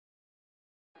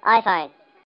iPhone.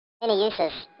 Many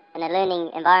uses in a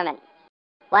learning environment.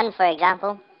 One, for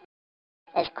example,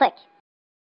 is quick.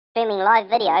 Streaming live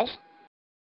videos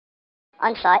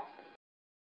on site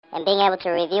and being able to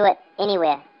review it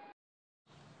anywhere.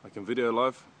 I can video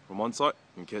live from on site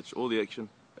and catch all the action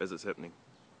as it's happening.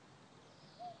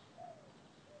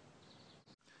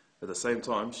 At the same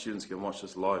time, students can watch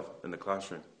this live in the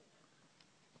classroom.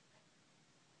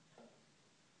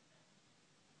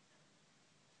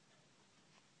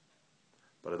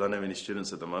 But I don't have any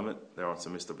students at the moment, they're on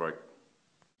semester break.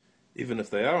 Even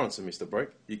if they are on semester break,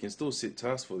 you can still set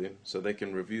tasks for them so they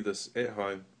can review this at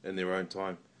home in their own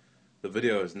time. The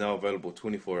video is now available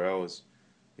 24 hours.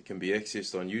 It can be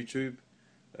accessed on YouTube,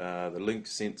 the link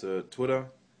sent to Twitter,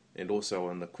 and also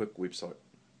on the Quick website.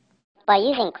 By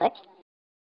using Quick,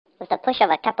 with the push of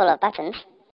a couple of buttons,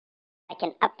 I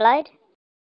can upload,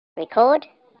 record,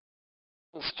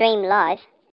 and stream live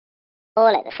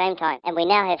all at the same time, and we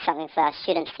now have something for our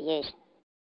students to use.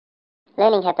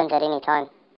 Learning happens at any time.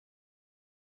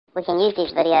 We can use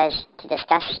these videos to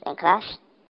discuss in class,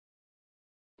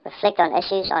 reflect on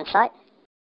issues on site,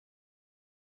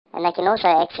 and they can also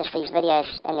access these videos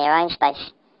in their own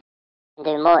space and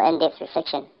do more in-depth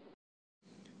reflection.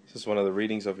 This is one of the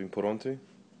readings I've been put onto,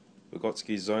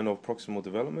 Vygotsky's Zone of Proximal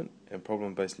Development and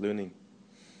Problem-Based Learning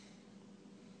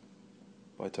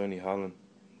by Tony Harlan.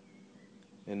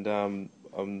 And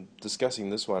I'm discussing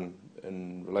this one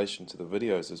in relation to the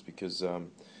videos is because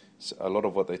a lot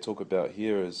of what they talk about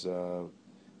here is, as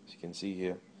you can see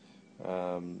here,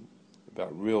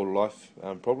 about real life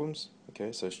problems.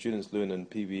 Okay, so students learn in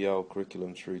PBL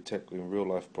curriculum through tackling real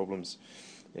life problems,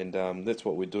 and that's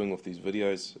what we're doing with these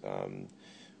videos.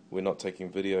 We're not taking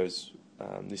videos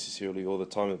necessarily all the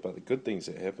time about the good things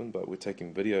that happen, but we're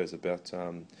taking videos about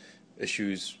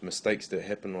issues, mistakes that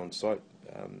happen on site,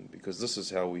 because this is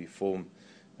how we form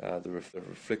the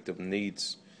reflective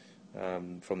needs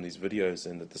from these videos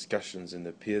and the discussions and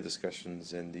the peer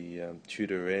discussions and the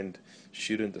tutor and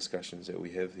student discussions that we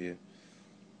have here.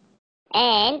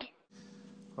 And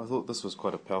I thought this was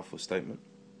quite a powerful statement.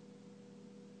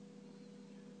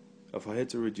 If I had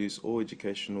to reduce all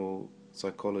educational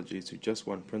psychology to just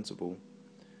one principle,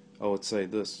 I would say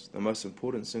this: the most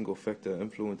important single factor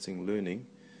influencing learning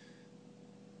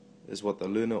is what the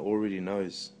learner already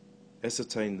knows.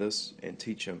 Ascertain this and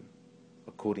teach him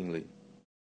accordingly.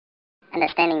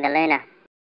 understanding the learner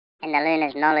and the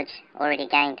learner's knowledge already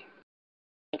gained.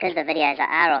 Because the videos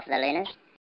are of the learners,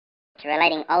 it's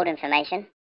relating old information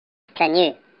to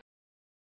new.